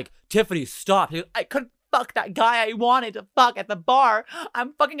Johnny's like, Tiffany, stop. He goes, I couldn't fuck that guy I wanted to fuck at the bar.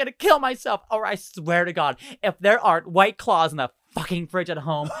 I'm fucking going to kill myself. Or I swear to God, if there aren't White Claws in the fucking fridge at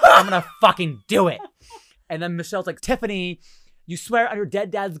home, I'm going to fucking do it. And then Michelle's like, Tiffany, you swear on your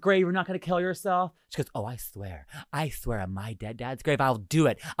dead dad's grave you're not going to kill yourself? She goes, oh, I swear on my dead dad's grave, I'll do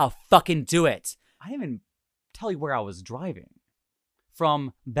it. I'll fucking do it. I didn't even tell you where I was driving.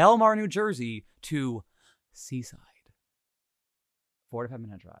 From Belmar, New Jersey to Seaside.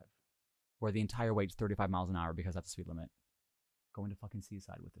 45-minute drive. Where the entire way is 35 miles an hour because that's the speed limit. Going to fucking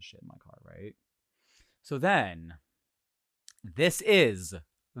Seaside with this shit in my car, right? So then, this is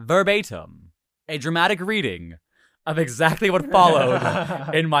verbatim a dramatic reading of exactly what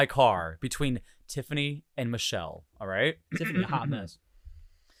followed in my car between Tiffany and Michelle, all right? Tiffany, a hot mess.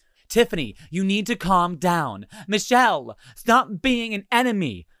 Tiffany, you need to calm down. Michelle, stop being an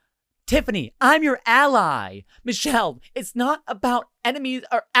enemy. Tiffany, I'm your ally. Michelle, it's not about enemies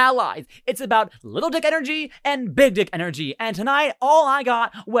or allies. It's about little dick energy and big dick energy. And tonight, all I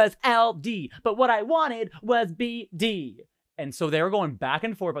got was LD. But what I wanted was BD. And so they were going back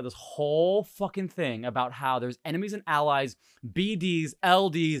and forth about this whole fucking thing about how there's enemies and allies, BDs,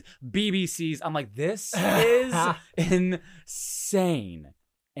 LDs, BBCs. I'm like, this is insane.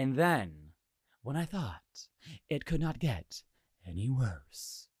 And then, when I thought it could not get any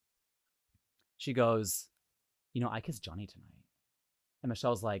worse, she goes, you know, I kissed Johnny tonight. And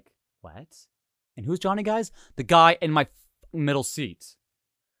Michelle's like, what? And who's Johnny, guys? The guy in my middle seat.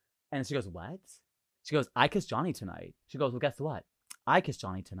 And she goes, what? She goes, I kissed Johnny tonight. She goes, well, guess what? I kissed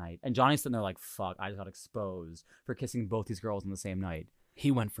Johnny tonight. And Johnny's sitting there like, fuck, I just got exposed for kissing both these girls on the same night. He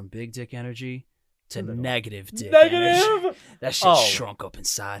went from big dick energy to negative dick Negative? energy. That shit Oh. shrunk up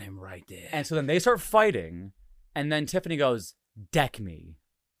inside him right there. And so then they start fighting. And then Tiffany goes, deck me.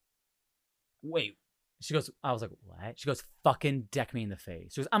 Wait, She goes, I was like, what? She goes, fucking deck me in the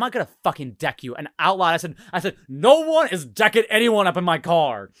face. She goes, I'm not gonna fucking deck you. And out loud, I said, no one is decking anyone up in my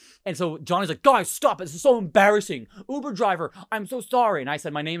car. And so Johnny's like, guys, stop. This is so embarrassing. Uber driver, I'm so sorry. And I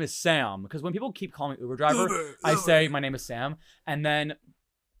said, my name is Sam. Because when people keep calling me Uber driver, I say, my name is Sam. And then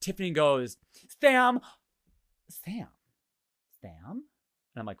Tiffany goes, Sam. And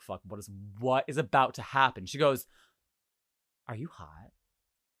I'm like, fuck, what is about to happen? She goes, are you hot?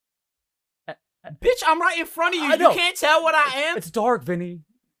 bitch, I'm right in front of you. I know. You can't tell what I am. It's dark, Vinny.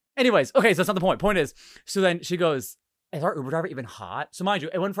 Anyways, okay, so that's not the point. Point is, so then she goes, is our Uber driver even hot? So mind you,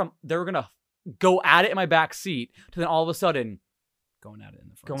 it went from they were gonna go at it in my back seat to then all of a sudden Going at it in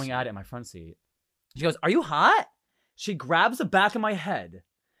the front. going at it in my front seat. She goes, are you hot? She grabs the back of my head,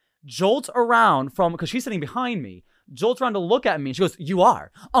 jolts around because she's sitting behind me, jolts around to look at me. And she goes, you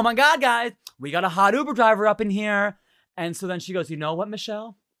are. Oh my God, guys, we got a hot Uber driver up in here. And so then she goes, you know what,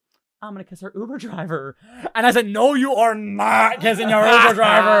 Michelle? I'm going to kiss our Uber driver. And I said, no, you are not kissing your Uber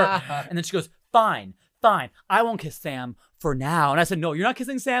driver. And then she goes, fine. I won't kiss Sam for now. And I said, no, you're not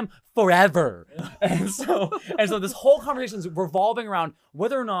kissing Sam forever. And so this whole conversation is revolving around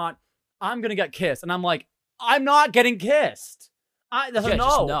whether or not I'm going to get kissed. And I'm like, I'm not getting kissed. This is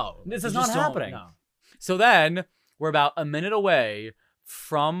not Just happening. No. So then we're about a minute away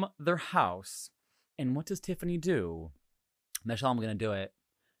from their house. And what does Tiffany do? Michelle, I'm going to do it.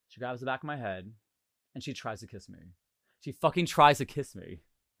 She grabs the back of my head and she tries to kiss me. She fucking tries to kiss me.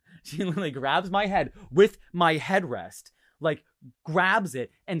 She literally grabs my head with my headrest, like grabs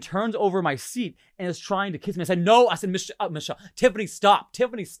it and turns over my seat and is trying to kiss me. I said, no. I said, Michelle, Tiffany, stop.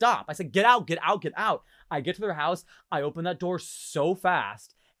 Tiffany, stop. I said, get out. I get to their house. I open that door so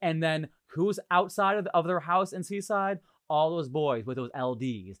fast. And then who's outside of their house in Seaside? All those boys with those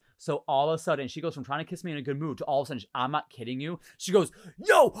LDs. So all of a sudden, she goes from trying to kiss me in a good mood to all of a sudden, I'm not kidding you. She goes,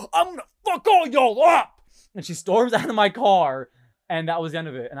 yo, I'm gonna fuck all y'all up. And she storms out of my car. And that was the end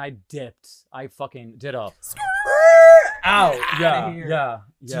of it. And I dipped. I fucking did a out. Yeah.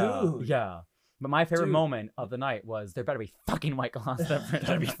 Dude. Yeah. But my favorite Dude. moment of the night was there better be fucking White Claws.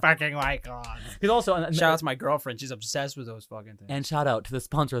 That'd be fucking White Claws. Because also, Shout out to my girlfriend. She's obsessed with those fucking things. and shout out to the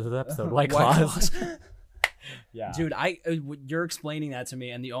sponsor of the episode, White White Claws. Claws. Yeah. Dude, you're explaining that to me,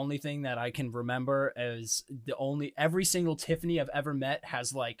 and the only thing that I can remember is every single Tiffany I've ever met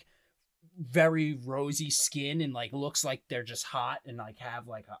has like very rosy skin and like looks like they're just hot and like have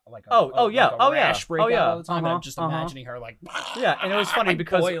like a rash breakout all the time. And I'm just imagining her like Yeah, and it was funny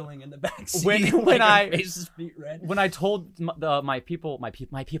because boiling in the back seat. when her I- face is beet red. when I told my people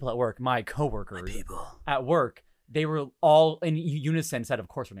at work, my coworkers at work, they were all in unison said, of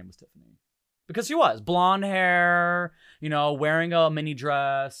course her name was Tiffany. Because she was blonde hair, wearing a mini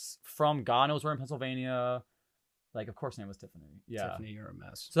dress from God knows where in Pennsylvania. Like, of course, her name was Tiffany. Yeah. Tiffany, you're a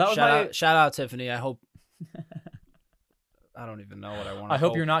mess. So that was shout out Tiffany. I hope. I don't even know what I want. I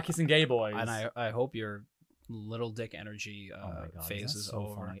hope you're not kissing gay boys. And I hope your little dick energy Oh my God, phase that's is so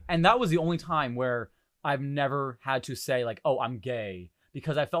over. funny. And that was the only time where I've never had to say like, "Oh, I'm gay,"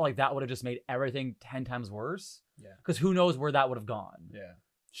 because I felt like that would have just made everything 10 times worse. Yeah. Because who knows where that would have gone. Yeah.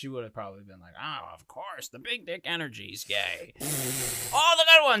 She would have probably been like, oh, of course, the big dick energy's gay. All the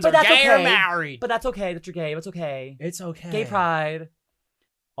good ones But are that's gay or okay. married. But that's okay that you're gay. It's okay. It's okay. Gay pride.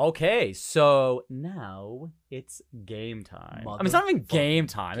 Okay, so now it's game time. I mean, it's not even game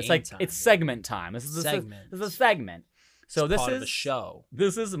time. It's Game like time, it's dude. segment time. This is a segment. So It's this part is of the show.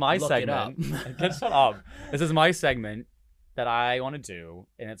 This is my Look it segment. up. Shut up. This is my segment that I want to do,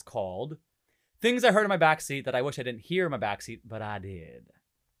 and it's called Things I Heard in My Backseat That I Wish I Didn't Hear in My Backseat, But I Did.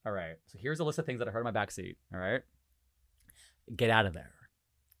 All right. So here's a list of things that I heard in my backseat. All right. Get out of there.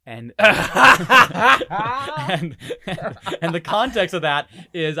 And and the context of that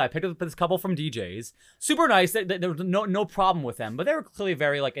is I picked up this couple from DJs. Super nice. There was no problem with them, but they were clearly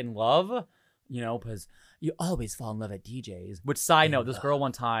very like in love, because you always fall in love at DJs. Which, side note, this girl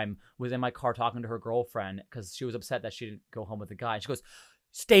one time was in my car talking to her girlfriend because she was upset that she didn't go home with the guy. And she goes,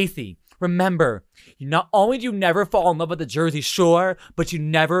 Stacy, remember, you not only do you never fall in love at the Jersey Shore, but you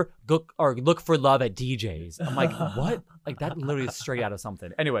never look for love at DJs. I'm like, what? Like that literally is straight out of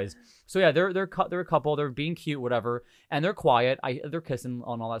something. Anyways, so yeah, they're a couple. They're being cute, whatever, and they're quiet. They're kissing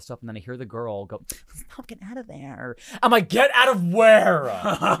on all that stuff, and then I hear the girl go, "Stop, get out of there!" I'm like, "Get out of where?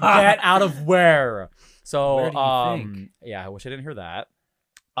 Get out of where?" So, Where do you think? yeah, I wish I didn't hear that.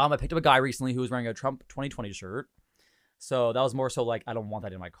 I picked up a guy recently who was wearing a Trump 2020 shirt. So that was more so like, I don't want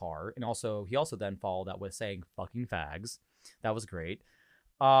that in my car. And also, he also then followed that with saying fucking fags. That was great.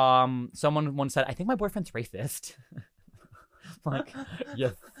 Someone once said, I think my boyfriend's racist. Like,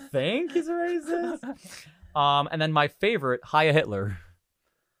 you think he's a racist? And then my favorite, Hiya Hitler.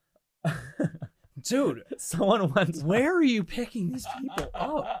 Dude, Someone once, where are you picking these people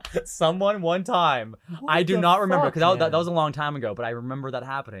up? someone one time, I do the not remember fuck, because that man? was a long time ago, but I remember that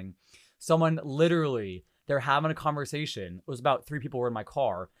happening. Someone literally, they're having a conversation. It was about 3 people were in my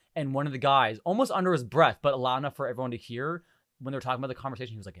car, and one of the guys, almost under his breath, but loud enough for everyone to hear, when they were talking about the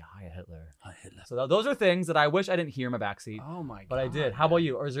conversation, he was like, yeah, Hiya Hitler. Hi, Hitler. So those are things that I wish I didn't hear in my backseat, Oh my god. but I did. How about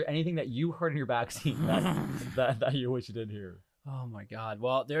you? Or is there anything that you heard in your backseat that you wish you didn't hear? Oh my god.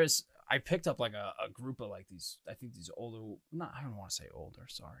 Well, I picked up like a group of like these, I think these older, I don't want to say older,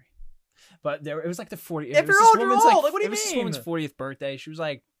 sorry. But it was like the 40. If it was you're this old, you're woman's, old. Like, Like, what do you it was this mean? woman's 40th birthday. She was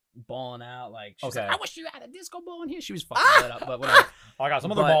like balling out. Like, she's Okay. like, I wish you had a disco ball in here. She was fucking lit up, but whatever. I got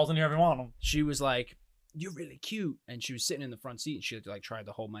some other balls in here if you want them. She was like, you're really cute. And she was sitting in the front seat and she like tried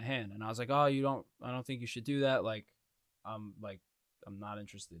to hold my hand. And I was like, oh, I don't think you should do that. Like, I'm not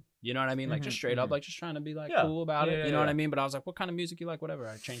interested. You know what I mean? Like, just straight up, like, just trying to be like Yeah. cool about Yeah, it. yeah, You know what yeah. I mean? But I was like, what kind of music you like? Whatever.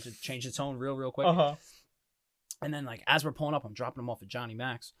 I changed the tone real quick. Uh-huh. And then like as we're pulling up, I'm dropping him off at Johnny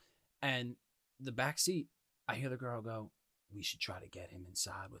Max, and the back seat, I hear the girl go, "We should try to get him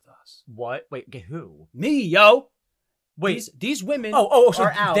inside with us." What? Wait, get who? Me, yo. Wait. These women. So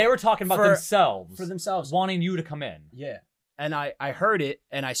are out they were talking about for- themselves. for themselves. wanting you to come in. Yeah. And I heard it,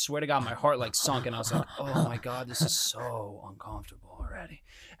 and I swear to God, my heart like sunk, and I was like, "Oh my God, this is so uncomfortable already."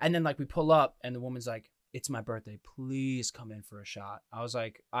 And then like we pull up, and the woman's like, "It's my birthday. Please come in for a shot." I was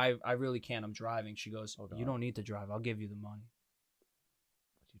like, "I really can't. I'm driving." She goes, Oh, God. "You don't need to drive. I'll give you the money."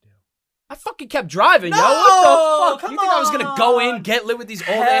 What'd you do? I fucking kept driving, yo. No, What the fuck? come You think I was gonna go in, on. get lit with these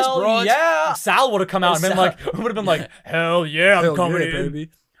old ass Hell broads? yeah! Sal would have come out and been Sal- like, would have been like, hell yeah, I'm Hell coming yeah, in. baby.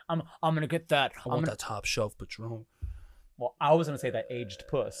 I'm gonna get that. I want that top shelf Patron. Well, I was gonna say that aged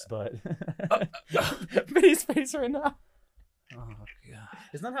puss, but Vinny's face right now. Oh God.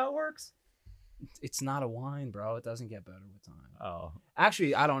 Isn't that how it works? It's not a wine, bro. It doesn't get better with time. Oh,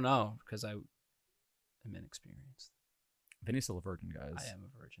 Actually, I don't know because I'm inexperienced. Vinny's still a virgin, guys. I am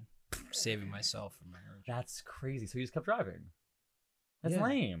a virgin. I'm saving myself from marriage. That's crazy. So you just kept driving. That's Yeah.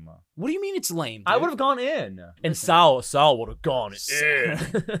 lame. What do you mean it's lame? Dude? I would have gone in, and Listen. Sal would have gone in.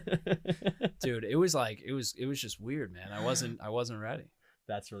 Dude, it was like it was just weird, man. I wasn't ready.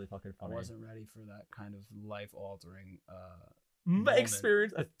 That's really fucking I funny. wasn't ready for that kind of life altering My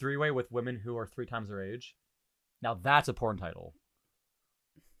experience a 3-way with women who are 3 times their age. Now that's a porn title.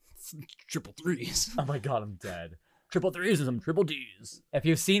 triple threes. Oh my god, I'm dead. Triple threes and some triple D's. If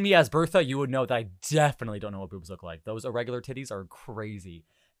you've seen me as Bertha, you would know that I definitely don't know what boobs look like. Those irregular titties are crazy.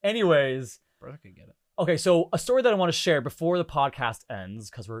 Anyways, Brother could get it. okay, so a story that I want to share before the podcast ends,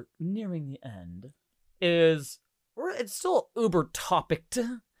 because we're nearing the end, is it's still Uber topicked,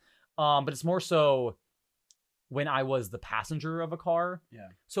 but it's more so when I was the passenger of a car. Yeah.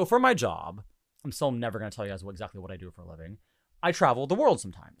 So for my job, I'm still never going to tell you guys exactly what I do for a living. I travel the world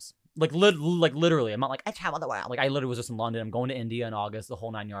sometimes. Like literally. I'm not like, I travel the world. Like, I literally was just in London. I'm going to India in August, the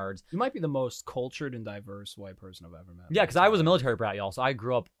whole 9 yards. You might be the most cultured and diverse white person I've ever met. Yeah, because I was a military brat, y'all, so I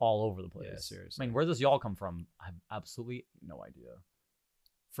grew up all over the place. Yeah, seriously. I mean, where does y'all come from? I have absolutely no idea.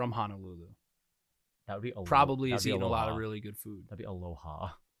 From Honolulu. That would be aloha. Probably That'd has be eaten a lot aloha. of really good food. That'd be aloha.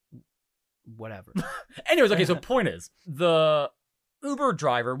 Whatever. Anyways, okay, so point is, the Uber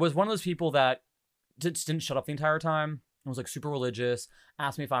driver was one of those people that just didn't shut up the entire time. It was like super religious,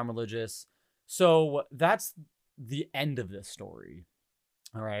 asked me if I'm religious. So that's the end of this story.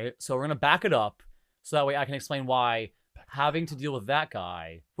 All right. So we're going to back it up so that way I can explain why having to deal with that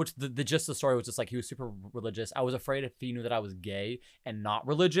guy, which the gist of the story was just like he was super religious. I was afraid if he knew that I was gay and not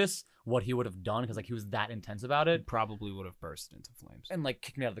religious, what he would have done because like he was that intense about it. It probably would have burst into flames. And like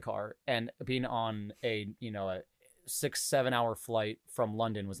kicked me out of the car. And being on a 6-7 hour flight from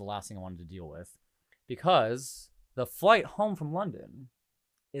London was the last thing I wanted to deal with, because the flight home from London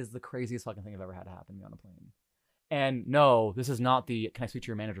is the craziest fucking thing I've ever had to happen to me on a plane. And no, this is not the can I speak to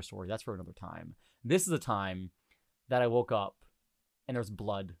your manager story. That's for another time. This is the time that I woke up and there's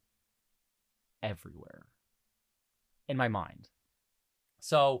blood everywhere in my mind.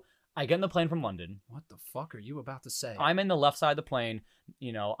 So I get in the plane from London. What the fuck are you about to say? I'm in the left side of the plane.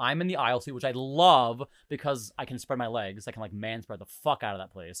 You know, I'm in the aisle seat, which I love because I can spread my legs. I can like man spread the fuck out of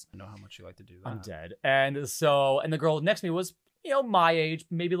that place. I know how much you like to do that. I'm dead. And the girl next to me was, you know, my age,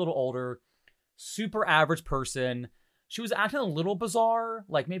 maybe a little older, super average person. She was acting a little bizarre,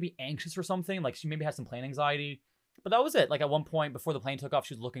 like maybe anxious or something. Like she maybe had some plane anxiety. But that was it. Like at one point before the plane took off,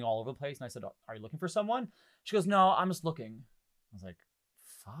 she was looking all over the place. And I said, "Are you looking for someone?" She goes, "No, I'm just looking." I was like,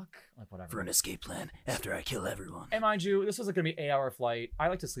 fuck? Like whatever. For an escape plan after I kill everyone. And mind you, this was like going to be an 8-hour flight. I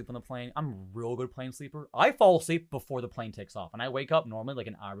like to sleep on the plane. I'm a real good plane sleeper. I fall asleep before the plane takes off. And I wake up normally like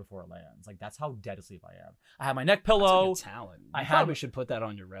an hour before it lands. Like that's how dead asleep I am. I have my neck pillow. That's like a talent. You probably should put that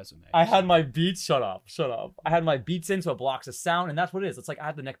on your resume. I had my beats. Shut up. I had my beats in so it blocks the sound. And that's what it is. It's like I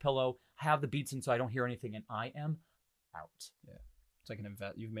have the neck pillow. I have the beats in so I don't hear anything. And I am out. Yeah. It's like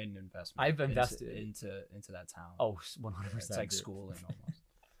you've made an investment. I've invested into that talent. Oh, 100%. It's like schooling almost.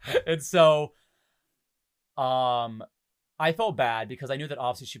 And so I felt bad because I knew that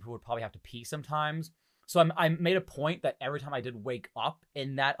obviously she would probably have to pee sometimes. So I made a point that every time I did wake up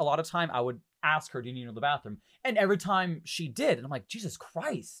in that a lot of time, I would ask her, "Do you need to go to the bathroom?" And every time she did, and I'm like, Jesus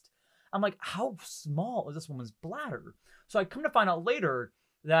Christ. I'm like, how small is this woman's bladder? So I come to find out later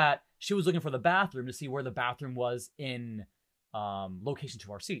that she was looking for the bathroom to see where the bathroom was in location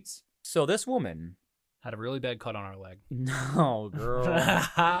to our seats. So this woman had a really bad cut on our leg. No, girl.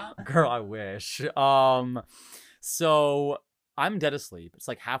 Girl, I wish. So I'm dead asleep. It's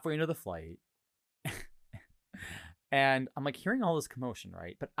like halfway into the flight. And I'm like hearing all this commotion,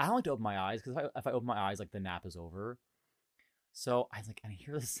 right? But I don't like to open my eyes because if I open my eyes, like the nap is over. So I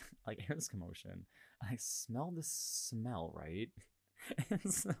hear this commotion. And I smell this smell, right?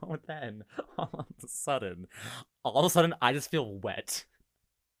 And so then all of a sudden, I just feel wet.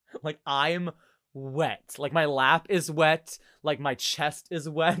 Like I'm wet. Like my lap is wet. Like my chest is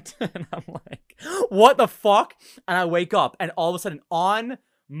wet. And I'm like, what the fuck? And I wake up and all of a sudden on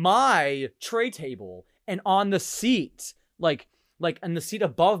my tray table and on the seat, like in the seat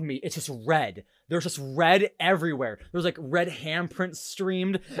above me, it's just red. There's just red everywhere. There's like red handprints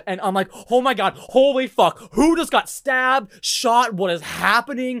streamed. And I'm like, oh my God, holy fuck. Who just got stabbed, shot? What is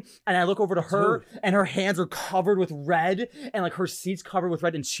happening? And I look over to her and her hands are covered with red and like her seat's covered with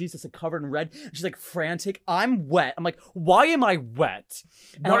red and she's just like covered in red. She's like frantic. I'm wet. I'm like, why am I wet?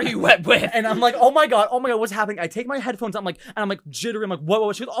 And what are you wet with? And I'm like, oh my God, what's happening? I take my headphones. I'm like jittery. I'm like,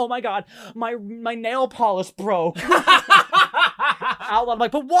 what? She goes, oh my God, my nail polish broke. Out loud, I'm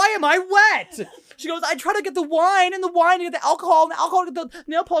like, but why am I wet? She goes, I try to get the wine to get the alcohol, and the alcohol to get the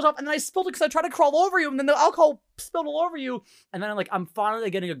nail polish off, and then I spilled it because I tried to crawl over you, and then the alcohol spilled all over you. And then I'm finally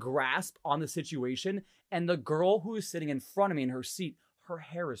getting a grasp on the situation, and the girl who is sitting in front of me in her seat, her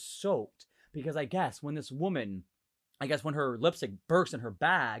hair is soaked. Because I guess when her lipstick burst in her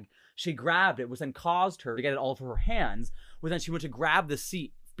bag, she grabbed it, which then caused her to get it all over her hands. When then she went to grab the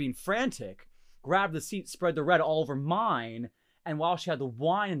seat, being frantic, grabbed the seat, spread the red all over mine. And while she had the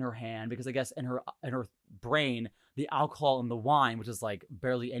wine in her hand, because I guess in her brain, the alcohol in the wine, which is like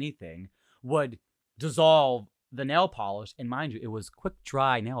barely anything, would dissolve the nail polish. And mind you, it was quick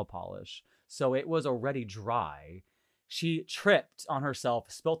dry nail polish. So it was already dry. She tripped on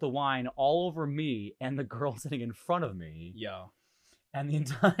herself, spilt the wine all over me and the girl sitting in front of me. Yo. And the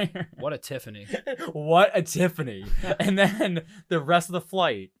entire... What a Tiffany. What a Tiffany. And then the rest of the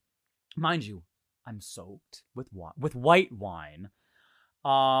flight, mind you, I'm soaked with white wine.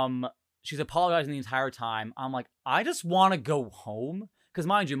 She's apologizing the entire time. I'm like, I just want to go home. Because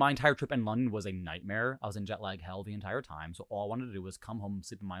mind you, my entire trip in London was a nightmare. I was in jet lag hell the entire time. So all I wanted to do was come home and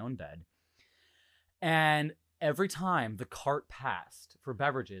sleep in my own bed. And every time the cart passed for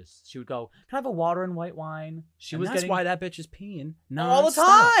beverages, she would go, "Can I have a water and white wine?" That's why that bitch is peeing all the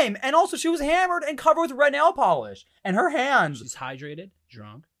time. And also she was hammered and covered with red nail polish. And her hands... She's hydrated,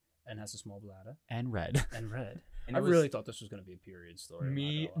 drunk, and has a small bladder. And red. And I really thought this was going to be a period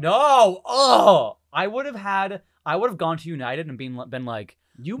story. No. Oh, I would have gone to United and been like,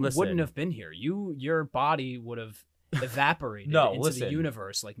 you wouldn't have been here. Your body would have evaporated into the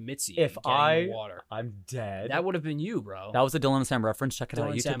universe like Mitzi. If water. I'm dead. That would have been you, bro. That was a Dylan and Sam reference. Check it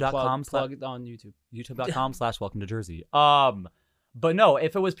out. YouTube.com. Plug it on YouTube. YouTube.com/welcome to Jersey. But no,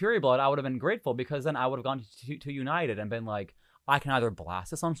 if it was period blood, I would have been grateful because then I would have gone to United and been like, I can either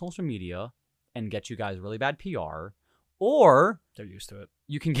blast this on social media and get you guys really bad PR, or they're used to it.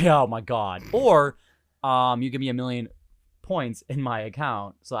 You can get, oh my God, or you give me 1 million points in my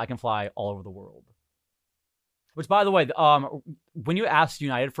account so I can fly all over the world. Which, by the way, when you ask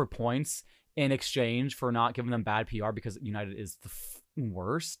United for points, in exchange for not giving them bad PR because United is the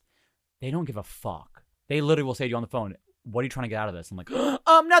worst, they don't give a fuck. They literally will say to you on the phone, what are you trying to get out of this? I'm like,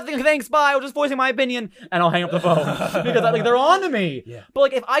 nothing, thanks, bye. I was just voicing my opinion. And I'll hang up the phone because like they're on to me. Yeah. But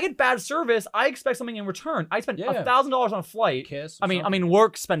like if I get bad service, I expect something in return. I spent $1,000 on a flight. I mean,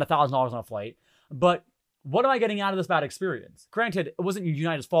 work spent $1,000 on a flight. But what am I getting out of this bad experience? Granted, it wasn't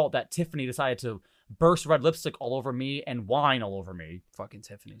United's fault that Tiffany decided to burst red lipstick all over me and wine all over me. Fucking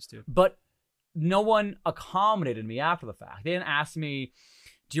Tiffany's, dude. But no one accommodated me after the fact. They didn't ask me,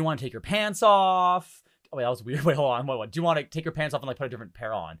 do you want to take your pants off? Oh, wait, that was weird. Wait, hold on. What? Do you want to take your pants off and like put a different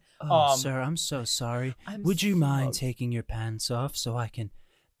pair on? Oh, sir, I'm so sorry. Would you mind taking your pants off so I can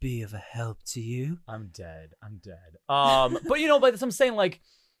be of a help to you? I'm dead. But you know, but I'm saying like,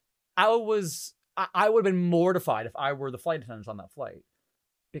 I would have been mortified if I were the flight attendants on that flight.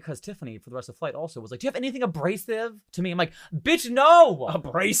 Because Tiffany, for the rest of the flight, also was like, do you have anything abrasive to me? I'm like, bitch, no!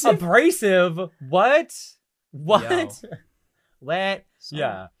 Abrasive? Abrasive? What? Yo. What?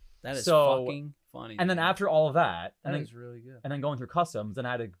 Yeah. That is So- fucking funny. And then dude. after all of that, that and is really good. then going through customs, then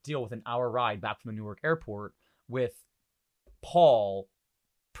I had to deal with an hour ride back from the Newark airport with Paul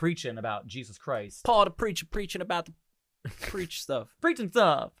preaching about Jesus Christ. Paul the preacher preaching about the preach stuff. Preaching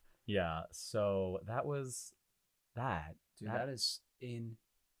stuff. Yeah, so that was that. Dude, that is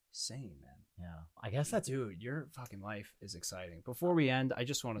insane, man. Yeah, I guess that's... Dude, your fucking life is exciting. Before we end, I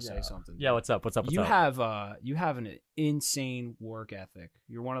just want to say something. Yeah, what's up? You have an insane work ethic.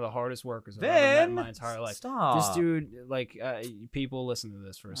 You're one of the hardest workers I've ever met in my entire life. Stop. This dude, like, people listen to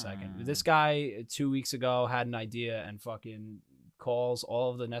this for a second. This guy 2 weeks ago had an idea and fucking calls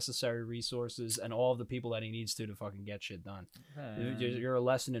all of the necessary resources and all of the people that he needs to fucking get shit done. You're a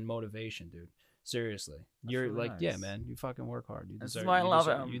lesson in motivation, dude. Seriously, you're really like, nice. yeah, man. You fucking work hard. You This deserve. is why I love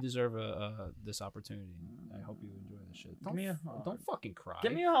deserve, him. You deserve this opportunity. I hope you enjoy this shit. Give me a hug. Don't fucking cry.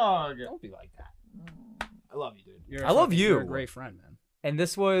 Give me a hug. Don't be like that. I love you, dude. I love you. You're a great friend, man. And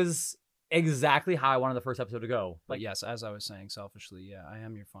this was exactly how I wanted the first episode to go. But yes, as I was saying selfishly, yeah, I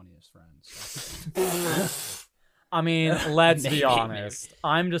am your funniest friend. So. I mean, let's be Maybe. honest.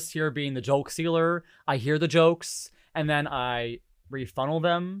 I'm just here being the joke stealer. I hear the jokes, and then I refunnel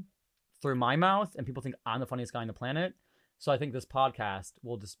them through my mouth, and people think I'm the funniest guy on the planet. So I think this podcast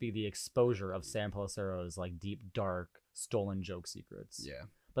will just be the exposure of Sam Pellicero's like deep, dark, stolen joke secrets. Yeah.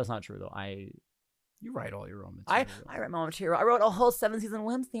 But that's not true, though. You write all your own I material. write my own material. I wrote a whole 7-season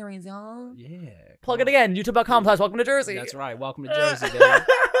web series, y'all. Yeah. Plug it again. YouTube.com/welcome to Jersey. That's right. Welcome to Jersey, baby.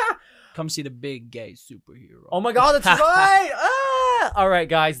 Come see the big gay superhero. Oh my God, that's right. All right,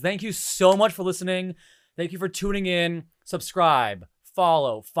 guys. Thank you so much for listening. Thank you for tuning in. Subscribe,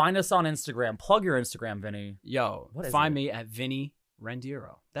 follow, find us on Instagram. Plug your Instagram, Vinny. Yo, What is find it? me at Vinny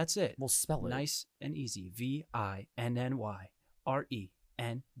Rendiero. That's it. We'll spell it. Nice and easy. VINNYRENDEIRO.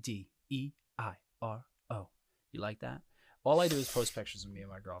 You like that? All I do is post pictures of me and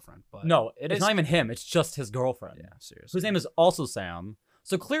my girlfriend. But No, it it's is not even him. It's just his girlfriend. Yeah, seriously. Whose name is also Sam.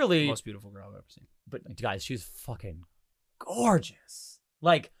 So clearly, most beautiful girl I've ever seen. but guys, she's fucking gorgeous.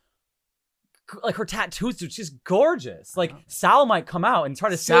 Like her tattoos, dude. She's gorgeous. Like Sal might come out and try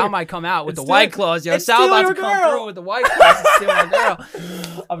to Sal steal. might come out with and the steal- white claws. Yo, and Sal steal about your to come girl. through with the white claws and steal my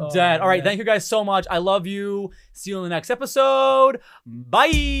girl. I'm Oh, dead. All right, man. thank you guys so much. I love you. See you in the next episode.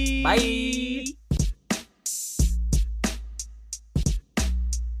 Bye. Bye.